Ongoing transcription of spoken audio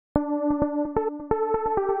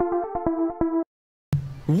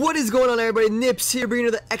What is going on, everybody? Nips here, bringing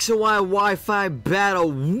you the X and Y Wi-Fi battle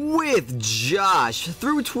with Josh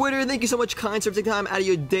through Twitter. Thank you so much, kind sir, for taking time out of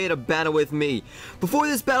your day to battle with me. Before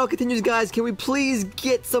this battle continues, guys, can we please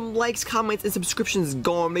get some likes, comments, and subscriptions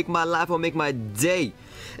going? Make my life or make my day.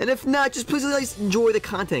 And if not, just please at least enjoy the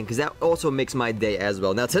content, because that also makes my day as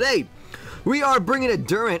well. Now, today, we are bringing a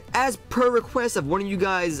Durant as per request of one of you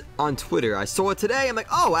guys on Twitter. I saw it today. I'm like,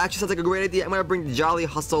 oh, actually sounds like a great idea. I'm going to bring the Jolly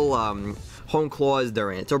Hustle Home Claws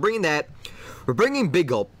Durant. So we're bringing that. We're bringing Big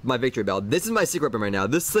Gulp, my victory belt. This is my secret weapon right now.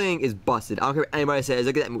 This thing is busted. I don't care what anybody says.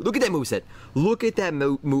 Look at that move. Look at that moveset. Look at that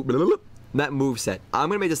moveset. I'm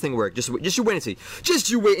going to make this thing work. Just you wait and see. Just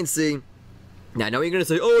you wait and see. Now, I know you're going to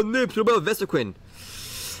say, oh, Nips, what about Vesterquin?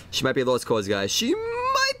 She might be a lost cause, guys. She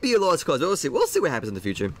might be a lost cause, but we'll see. We'll see what happens in the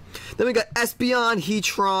future. Then we got Espeon,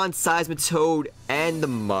 Heatron, Seismitoad, and the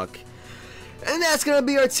Muck. And that's going to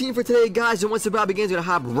be our team for today, guys. And once the battle begins, we're going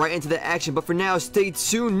to hop right into the action. But for now, stay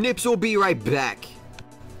tuned. Nips will be right back.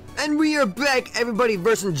 And we are back, everybody,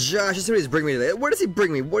 versus Josh. Let's see what he's bringing me today. Where does he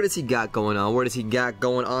bring me? What does he got going on? What does he got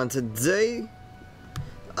going on today?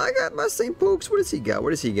 I got my St. Pokes. What does he got?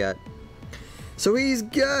 What does he got? So he's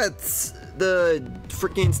got the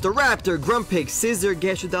freaking Staraptor, Grumpig, Scizor,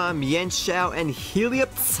 Gastrodon, Mienshao, and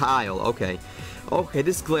Helioptile. Okay. Okay,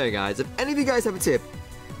 this glare, guys. If any of you guys have a tip,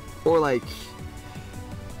 or like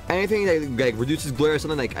anything that like reduces glare or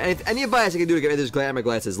something, like any advice I can do to get rid of this glare on my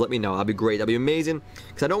glasses, let me know. That'll be great. That'll be amazing.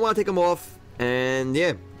 Because I don't want to take them off. And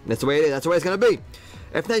yeah, that's the way it is. That's the way it's going to be.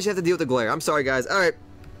 If not, you have to deal with the glare. I'm sorry, guys. Alright.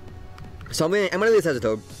 So I'm going to leave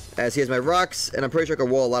Hesitoad, as he has my rocks, and I'm pretty sure I can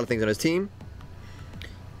wall a lot of things on his team.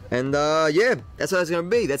 And yeah, that's what it's going to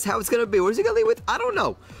be. That's how it's going to be. What is he going to lead with? I don't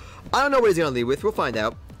know. I don't know what he's going to lead with. We'll find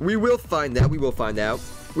out. We will find out. We will find out.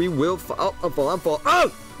 We will oh, I'm fall.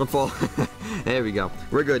 Oh! I'm fall. There we go.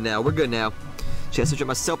 We're good now. We're good now. Just switch up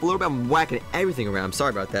myself a little bit. I'm whacking everything around. Sorry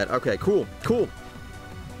about that. Okay, cool. Cool.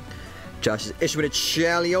 Josh is issuing a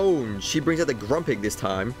challenge. She brings out the Grumpig this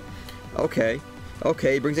time. Okay.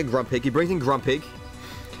 Okay, he brings in Grumpig. He brings in Grumpig.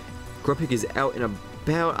 Grumpig is out and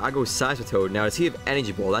about. I go Seismitoad. Now, does he have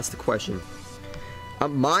Energy Ball? That's the question. My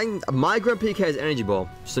Grumpig has Energy Ball.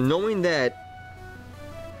 So knowing that,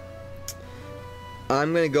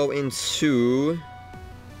 I'm going to go into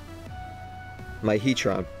my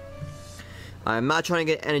Heatron. I'm not trying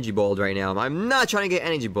to get Energy Balled right now. I'm not trying to get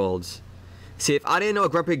Energy Balled. See, if I didn't know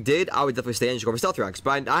what Grumpig did, I would definitely stay and just go for Stealth Rocks.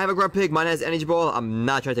 But I have a Grumpig, mine has Energy Ball. I'm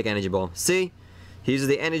not trying to take Energy Ball. See? He uses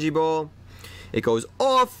the Energy Ball. It goes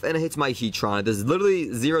off, and it hits my Heatron. It does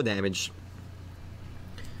literally 0 damage.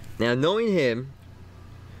 Now, knowing him,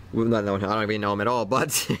 well, not knowing him, I don't even know him at all,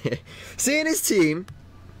 but seeing his team,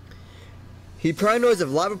 he probably knows if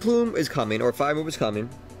Lava Plume is coming, or Fire Move is coming.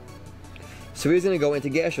 So he's going to go into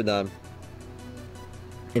Gastrodon.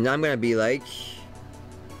 And I'm going to be like,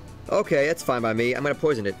 okay, that's fine by me. I'm going to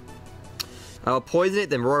poison it. I'll poison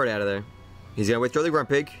it, then roar it out of there. He's going to withdraw the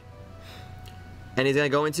Grumpig. And he's going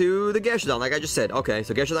to go into the Gastrodon, like I just said. Okay,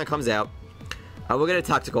 so Gastrodon comes out. I will get a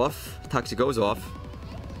Toxic off. Toxic goes off.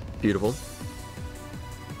 Beautiful.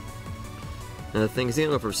 And the thing is, he's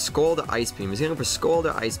going to go for Scald or Ice Beam. He's going to go for Scald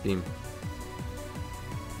or Ice Beam.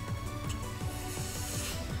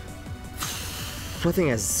 Nothing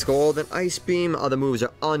has Scald and Ice Beam. Other moves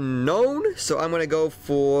are unknown. So I'm going to go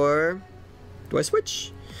for... Do I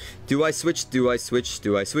switch? Do I switch? Do I switch?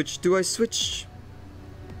 Do I switch? Do I switch?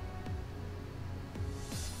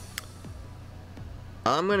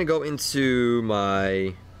 I'm going to go into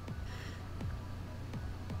my...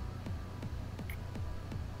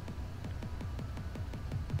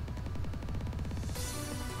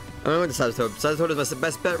 I'm going to Seismitoad. Seismitoad is my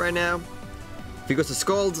best bet right now. If he goes to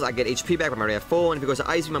Scalds, I get HP back, I'm already at full. And if he goes to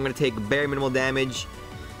Ice Beam, I'm going to take very minimal damage.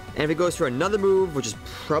 And if he goes for another move, which is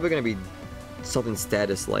probably going to be something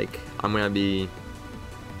status-like, I'm going to be...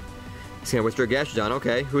 He's going to withdraw Gastrodon.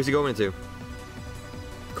 Okay, who is he going into?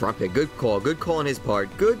 Grumpig. Good call. Good call on his part.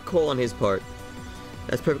 Good call on his part.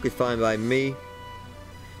 That's perfectly fine by me.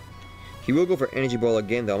 He will go for Energy Ball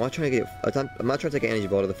again, though. I'm not trying to get... I'm not trying to take an Energy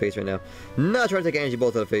Ball to the face right now. Not trying to take an Energy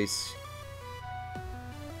Ball to the face.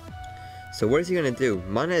 So what is he going to do?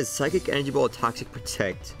 Mine has Psychic, Energy Ball, Toxic,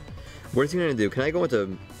 Protect. What is he going to do? Can I go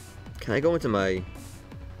into my...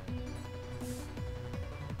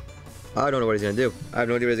 I don't know what he's going to do. I have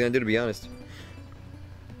no idea what he's going to do, to be honest.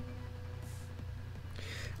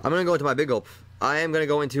 I'm going to go into my Big Gulp. I am going to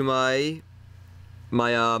go into my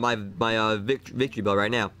victory bell right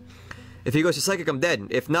now. If he goes to Psychic, I'm dead.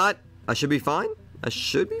 If not, I should be fine. I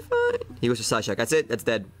should be fine. He goes to Side Shock. That's it. That's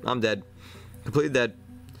dead. I'm dead. Completely dead.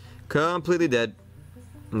 Completely dead.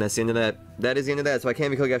 And that's the end of that. That is the end of that. So I can't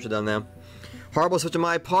be killed Gastrodon now. Horrible switch on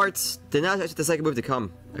my parts. Did not expect the second move to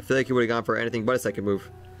come. I feel like he would have gone for anything but a second move.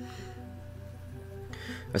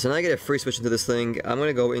 Alright, so now I get a free switch into this thing. I'm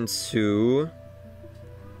gonna go into... Do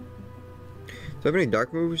I have any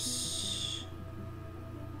dark moves?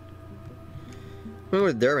 I'm gonna go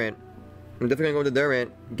with Durant. I'm definitely gonna go with the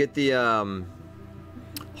Durant. Get the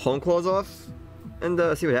home claws off and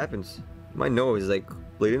see what happens. My nose is like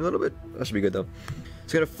bleeding a little bit. That should be good though.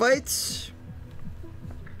 So gonna fight.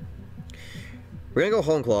 We're gonna go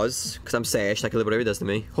home claws because I'm sashed. I can live whatever he does to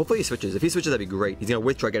me. Hopefully he switches. If he switches, that'd be great. He's gonna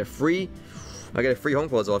withdraw. I get a free home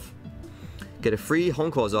claws off. Get a free home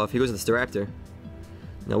claws off. He goes into the Staraptor.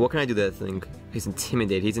 Now what can I do to that thing? He's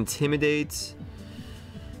intimidate. He's intimidate.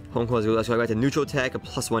 Home claws. So I got the neutral attack, a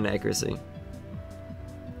 +1 accuracy.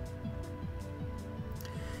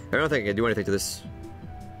 I don't think I can do anything to this.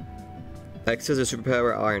 X Scissor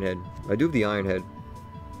Superpower Iron Head. I do have the Iron Head.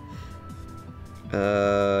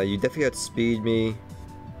 You definitely outspeed me.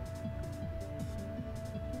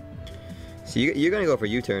 So you're gonna go for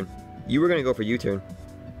U-turn. You were gonna go for U-turn.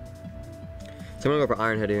 So I'm gonna go for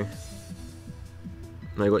Iron Head here.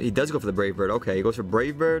 He does go for the Brave Bird. Okay, he goes for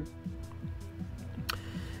Brave Bird.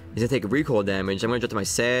 He's gonna take recoil damage. I'm gonna jump to my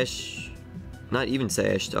Sash. Not even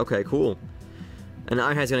sashed. Okay, cool. And the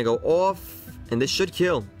Iron Head's gonna go off, and this should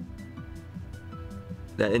kill.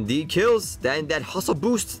 That indeed kills. That hustle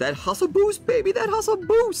boost. That hustle boost, baby. That hustle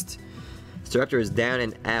boost. Staraptor is down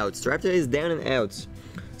and out. Staraptor is down and out. So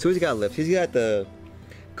who's he got left? He's got the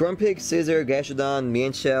Grumpig, Scissor, Gastrodon,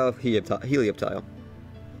 Mienshao, Helioptile.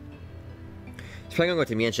 He's probably gonna go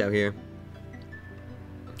into Mienshao here.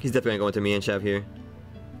 He's definitely gonna go into Mienshao here.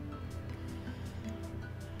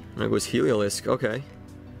 There goes Heliolisk. Okay.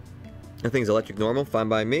 That thing's electric normal. Fine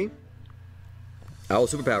by me. Owl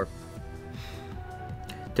Superpower.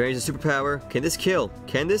 Drainage a superpower. Can this kill?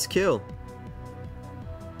 Can this kill?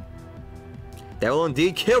 That will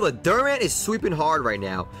indeed kill. The Durant is sweeping hard right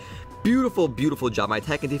now. Beautiful, beautiful job. My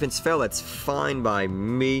attack and defense fell. That's fine by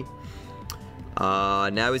me.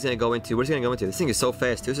 Now he's gonna go into. What is he gonna go into? This thing is so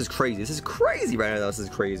fast. This is crazy. This is crazy right now. This is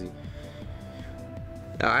crazy.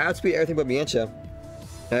 I outspeed everything but Mienshao.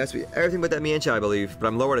 I outspeed everything but that Mienshao, I believe. But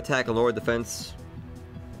I'm lowered attack and lowered defense.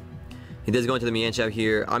 He does go into the Mienshao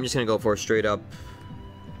here. I'm just gonna go for a straight up.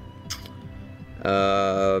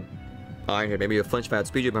 Iron Head. Maybe a flinch if I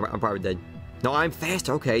outspeed you. I'm probably dead. No, I'm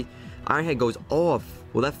faster. Okay. Iron Head goes off.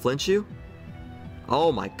 Will that flinch you?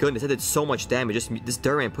 Oh my goodness. That did so much damage. Just this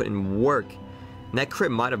Durant put in work. And that crit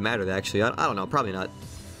might have mattered actually. I don't know. Probably not.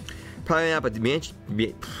 Probably not. But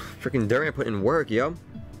freaking Durant put in work, yo.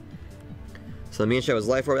 So the Mienshao was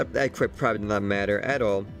life orb. That crit probably did not matter at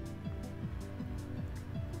all.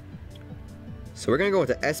 So we're gonna go with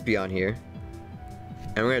the Espeon here.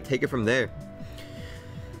 And we're gonna take it from there.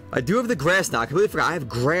 I do have the Grass Knot. I completely forgot. I have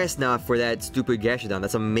Grass Knot for that stupid Gastrodon.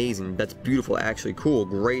 That's amazing. That's beautiful, actually. Cool.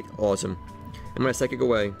 Great. Awesome. I'm gonna Psychic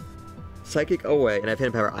away. Psychic away. And I have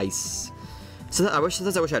Hidden Power Ice. Sometimes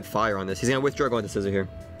I wish I had Fire on this. He's gonna withdraw going to Scissor here.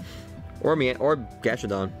 Or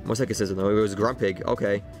Gastrodon. Most likely Scissor though. It was Grumpig.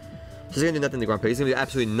 Okay. So he's gonna do nothing to Grumpig. He's gonna do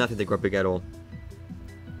absolutely nothing to Grumpig at all.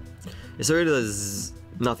 It really does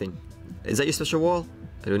nothing. Is that your special wall?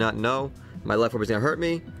 I do not know. My left orb is gonna hurt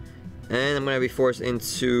me. And I'm gonna be forced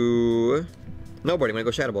into nobody. I'm gonna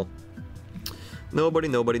go Shadow Ball.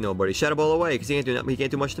 Nobody. Shadow Ball away, because he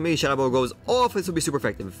can't do much to me. Shadow Ball goes off. This will be super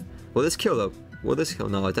effective. Will this kill though? Will this kill?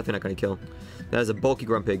 No, it's definitely not gonna kill. That is a bulky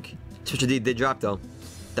Grumpig. Switch D did drop though.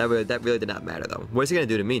 That really did not matter though. What is he gonna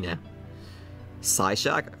do to me now?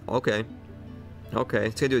 Psyshock? Okay. Okay,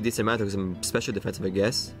 it's gonna do a decent amount of some special defensive, I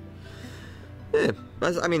guess. Yeah,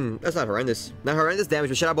 I mean, that's not horrendous. Not horrendous damage,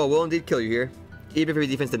 but Shadow Ball will indeed kill you here. Even if your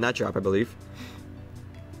defense did not drop, I believe.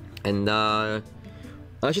 And, I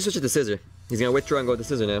should switch it to Scissor. He's gonna withdraw and go to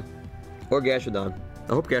Scissor now. Or Gastrodon.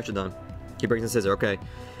 I hope Gastrodon. He brings the Scissor, okay.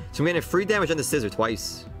 So I'm getting free damage on the Scissor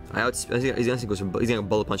twice. He's gonna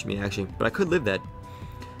bullet punch me, actually. But I could live that.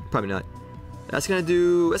 Probably not. That's gonna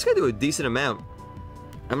do a decent amount.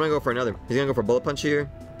 I'm gonna go for another. He's gonna go for bullet punch here.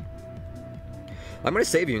 I'm gonna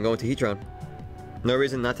save you and go into Heatran. No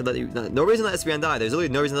reason not to let you. No reason to let Espeon die. There's literally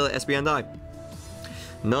no reason to let Espeon die.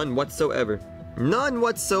 None whatsoever. None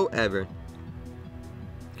whatsoever.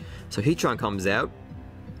 So Heatran comes out.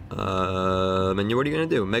 And what are you gonna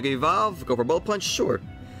do? Mega Evolve? Go for Bullet Punch? Sure.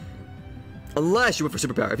 Unless you went for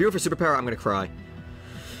Superpower. If you went for Superpower, I'm gonna cry.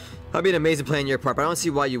 That'd be an amazing play on your part, but I don't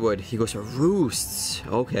see why you would. He goes for Roosts.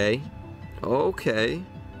 Okay. Okay.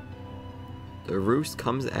 The Roost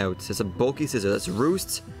comes out. It's a bulky Scissor. That's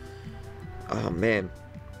Roost. Oh, man.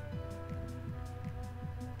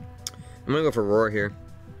 I'm gonna go for Roar here.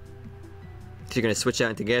 So you're gonna switch out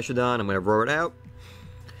into Gastrodon. I'm gonna roar it out.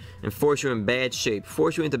 and force you in bad shape.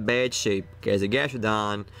 Force you into bad shape. There's a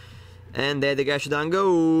Gastrodon, and there the Gastrodon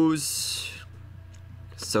goes.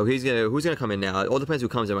 So who's gonna come in now? It all depends who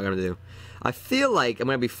comes in. What I'm gonna do. I feel like I'm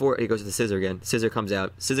gonna be He goes to the Scissor again. Scissor comes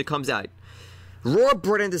out. Scissor comes out. Roar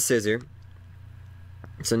Bread into Scissor.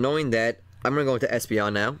 So knowing that, I'm gonna go into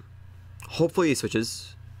Espeon now. Hopefully he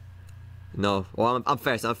switches. No. Well, I'm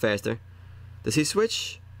faster. I'm faster. Does he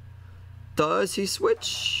switch? Does he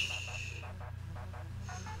switch?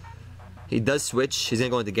 He does switch. He's gonna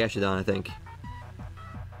go into Gastrodon, I think.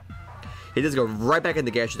 He does go right back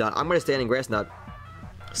into Gastrodon. I'm gonna stand in Grass Knot.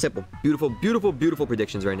 Simple. Beautiful, beautiful, beautiful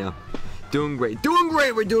predictions right now. Doing great. Doing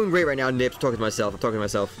great. We're doing great right now, Nips. I'm talking to myself. I'm talking to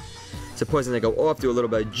myself. So poison to go off. Do a little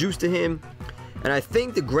bit of juice to him. And I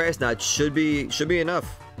think the Grass Knot should be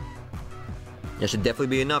enough. That should definitely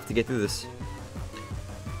be enough to get through this.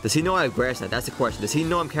 Does he know I have Grass Knot? That's the question. Does he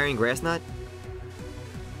know I'm carrying Grass Knot?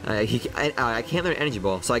 I can't learn Energy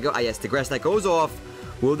Ball. So I go, yes, the Grass Knot goes off.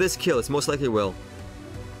 Will this kill? It's most likely will.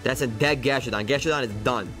 That's a dead Gastrodon. Gastrodon is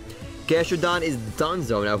done. Gastrodon is done,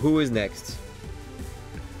 so now who is next?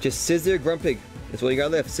 Just Scissor, Grumpig. That's what you got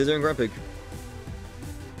left. Scissor and Grumpig.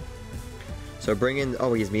 So bring in,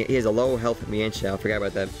 oh, he has a low health Mienshao. I forgot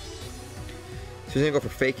about that. So he's gonna go for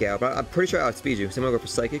Fake Out, but I'm pretty sure I'll outspeed you. So I'm gonna go for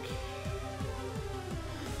Psychic. I'm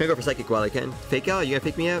gonna go for Psychic while I can. Fake Out? You gonna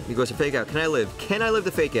fake me out? He goes for Fake Out. Can I live? Can I live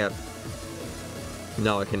the Fake Out?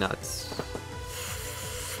 No, I cannot. This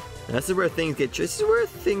is where things get. This is where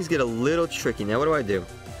things get a little tricky. Now, what do I do?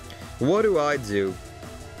 What do I do?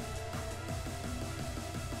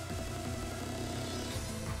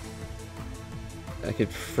 I could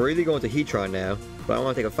freely go into Heatron now, but I don't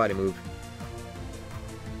want to take a fighting move.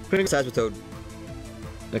 Putting Seismitoad.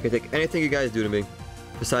 I can take anything you guys do to me,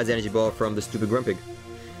 besides Energy Ball from the stupid Grumpig.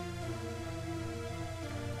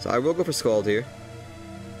 So I will go for Scald here.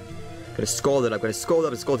 Gonna Scald it up, gonna Scald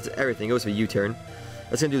up and Scald it to everything. It goes for U-turn.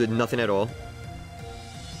 That's gonna do nothing at all.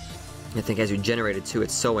 I think as you generated too,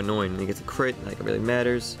 it's so annoying. When he gets a crit, like it really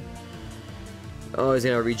matters. Oh, he's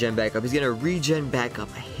gonna regen back up. He's gonna regen back up.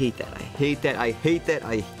 I hate that. I hate that. I hate that.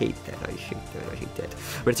 I hate that. I hate that. I hate that.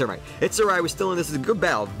 But it's alright. It's alright. We're still in this. Is a good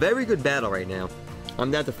battle. Very good battle right now.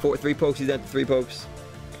 I'm down to 3 pokes. He's down to 3 pokes.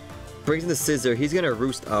 Brings in the Scissor. He's gonna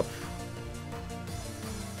roost up.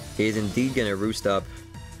 He is indeed gonna roost up.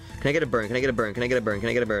 Can I get a burn? Can I get a burn? Can I get a burn? Can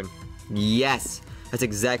I get a burn? Yes! That's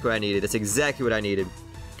exactly what I needed. That's exactly what I needed.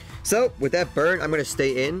 So, with that burn, I'm gonna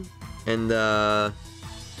stay in. And, I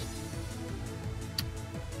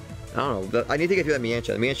don't know. I need to get through that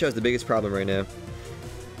Mienshao. Mienshao is the biggest problem right now.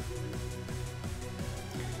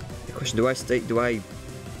 The question, do I stay? Do I...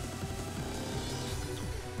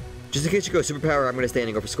 Just in case you go Superpower, I'm gonna stay in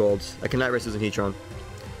and go for Scalds. I cannot risk losing Heatron.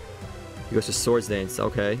 He goes to Swords Dance.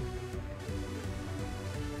 Okay.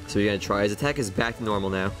 So you're gonna try. His attack is back to normal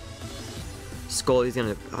now. Skull, he's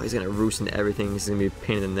gonna roost into everything. This is gonna be a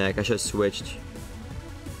pain in the neck. I should have switched.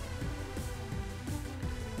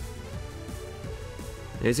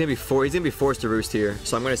 He's gonna be forced to roost here.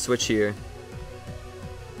 So I'm gonna switch here.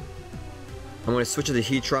 I'm gonna switch to the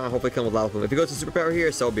Heatron. Hopefully come with Lava Plume. If he goes to Superpower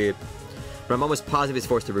here, so be it. But I'm almost positive he's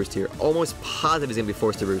forced to roost here. Almost positive he's gonna be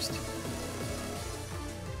forced to roost.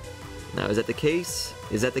 Now, is that the case?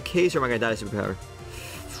 Is that the case, or am I gonna die to Superpower?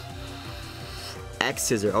 X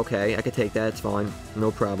Scissor. Okay, I can take that. It's fine.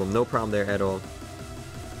 No problem. No problem there at all.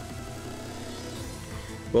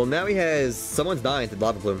 Well, now he has... Someone's dying to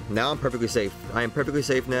Lava Plume. Now I'm perfectly safe. I am perfectly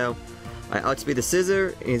safe now. I outspeed the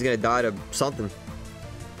Scissor, and he's gonna die to something.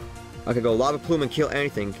 I could go Lava Plume and kill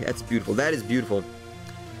anything. That's beautiful. That is beautiful.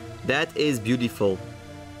 That is beautiful.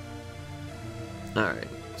 Alright.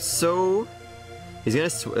 So... He's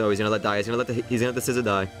gonna... Oh, he's gonna let die. He's gonna let the Scissor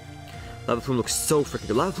die. Lava Plume looks so freaking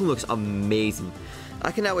good. Lava Plume looks amazing.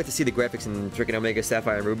 I cannot wait to see the graphics in freaking Omega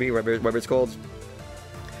Sapphire and Ruby, whatever it's called.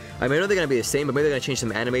 I mean, I know they're gonna be the same, but maybe they're gonna change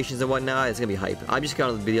some animations and whatnot. It's gonna be hype. I'm just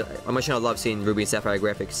gonna love seeing Ruby and Sapphire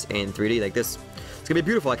graphics in 3D like this. It's gonna be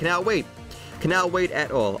beautiful. I cannot wait. Cannot wait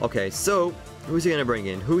at all. Okay, so who's he gonna bring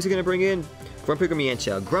in? Who's he gonna bring in? Grumpig or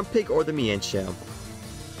Mienshao? Grumpig or the Mienshao?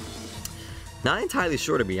 Not entirely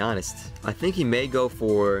sure, to be honest. I think he may go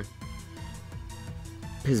for...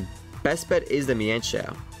 His best bet is the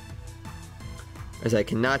Mienshao, as I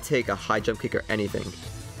cannot take a high jump kick or anything.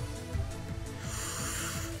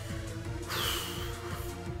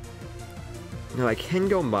 No, I can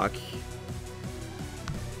go Muck,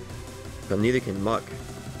 but neither can Muck.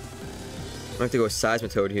 I have to go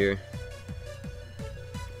Seismitoad here.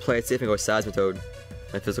 Play it safe and go Seismitoad.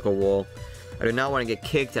 My physical wall. I do not want to get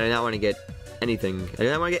kicked. I do not want to get anything. I do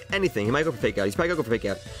not want to get anything. He might go for Fake Out. He's probably going to go for Fake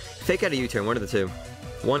Out. Fake Out a U-turn. One of the two.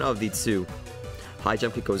 One of the two. High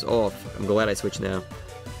jump kick goes off. I'm glad I switched now.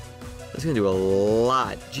 That's gonna do a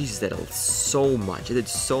lot. Jesus, that did so much. It did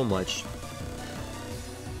so much.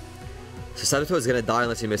 So Seismitoad is gonna die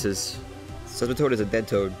unless he misses. Seismitoad is a dead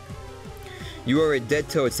toad. You are a dead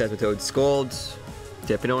toad, Seismitoad. Scald.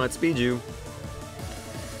 Definitely don't outspeed you.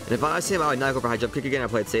 And if I see him, I would not go for high jump kick again. I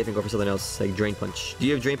play it safe and go for something else, like Drain Punch. Do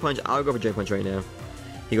you have Drain Punch? I'll go for Drain Punch right now.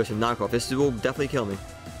 He goes for knockoff. This will definitely kill me.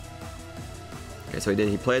 Okay, so he did.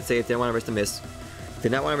 He played it safe. Didn't want to risk the miss.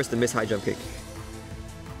 Did not want to risk the miss high jump kick.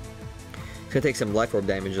 It's gonna take some life orb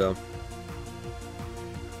damage though.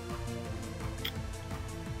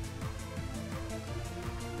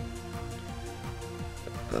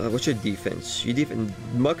 What's your defense? Your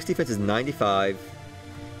Muck's defense is 95.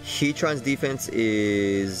 Heatron's defense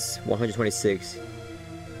is 126.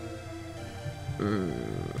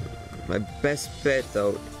 My best bet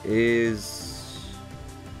though is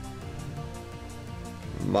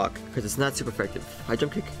Muck, because it's not super effective. High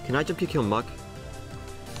jump kick? Can I jump kick kill Muck?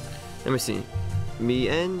 Let me see. Me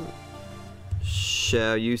and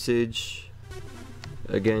Shell usage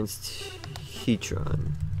against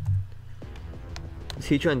Heatron. Does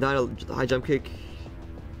Heatron die to high jump kick?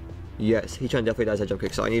 Yes, Heatron definitely dies high jump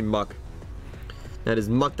kick, so I need Muck. Now does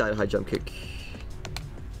Muck die to high jump kick?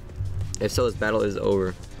 If so, this battle is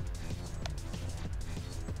over.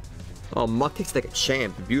 Oh, Muck kicks like a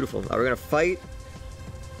champ. Beautiful. Alright, we're gonna fight.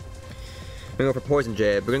 We're gonna go for Poison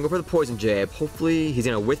Jab. We're gonna go for the Poison Jab. Hopefully, he's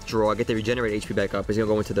gonna withdraw, get the regenerate HP back up. He's gonna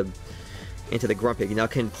go into the Grumpig. Now,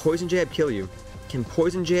 can Poison Jab kill you? Can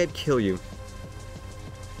Poison Jab kill you?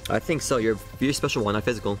 I think so. You're special one, not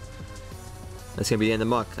physical. That's gonna be the end of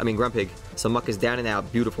Muck. I mean Grumpig. So Muck is down and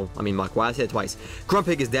out. Beautiful. I mean Muck. Why did I say it twice?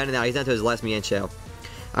 Grumpig is down and out. He's down to his last Mienshao.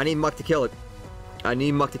 I need Muck to kill it. I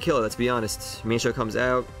need Muck to kill it. Let's be honest. Mienshao comes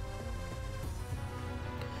out.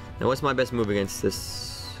 Now what's my best move against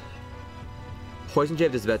this? Poison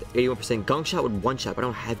Jab is about 81%. Gunk Shot with one shot. I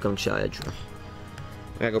don't have Gunk Shot. I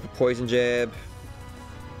gotta go for Poison Jab.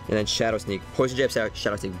 And then Shadow Sneak. Poison Jab,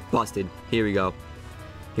 Shadow Sneak. Busted. Here we go.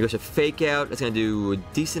 He goes for Fake Out. That's gonna do a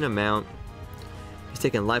decent amount. He's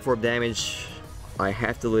taking Life Orb damage. I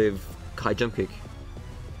have to live high jump kick.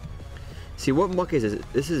 See what Muck is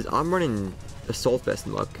this is I'm running Assault Vest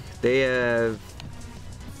Muck. They have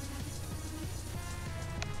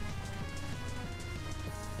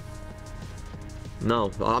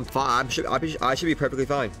no, I'm fine. I should be perfectly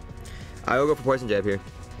fine. I will go for Poison Jab here.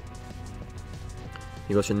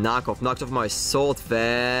 He goes for knockoff. Knocks off my Assault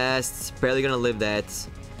Vest. Barely gonna live that.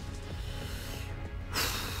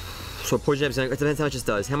 So Poison Jab's gonna, it depends how much this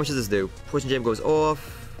does. How much does this do? Poison Jab goes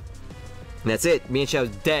off. And that's it. Mienshao's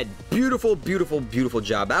dead. Beautiful, beautiful, beautiful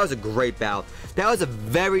job. That was a great battle. That was a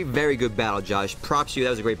very, very good battle, Josh. Props to you. That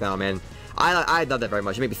was a great battle, man. I love that very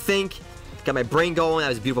much. It made me think. Got my brain going. That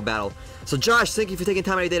was a beautiful battle. So, Josh, thank you for taking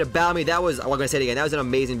time out of your day to battle me. That was, I'm gonna say it again. That was an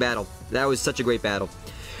amazing battle. That was such a great battle.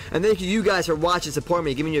 And thank you guys for watching and supporting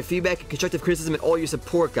me, giving your feedback and constructive criticism and all your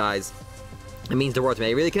support, guys. It means the world to me.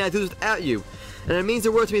 I really cannot do this without you. And it means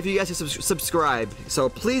the world to me if you guys can subscribe. So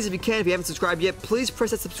please, if you can, if you haven't subscribed yet, please press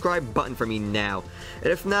that subscribe button for me now. And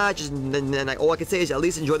if not, just then all I can say is at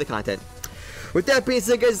least enjoy the content. With that being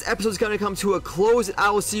said, guys, this episode is going to come to a close. I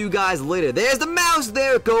will see you guys later. There's the mouse.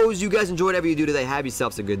 There it goes. You guys enjoy whatever you do today. Have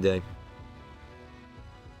yourselves a good day.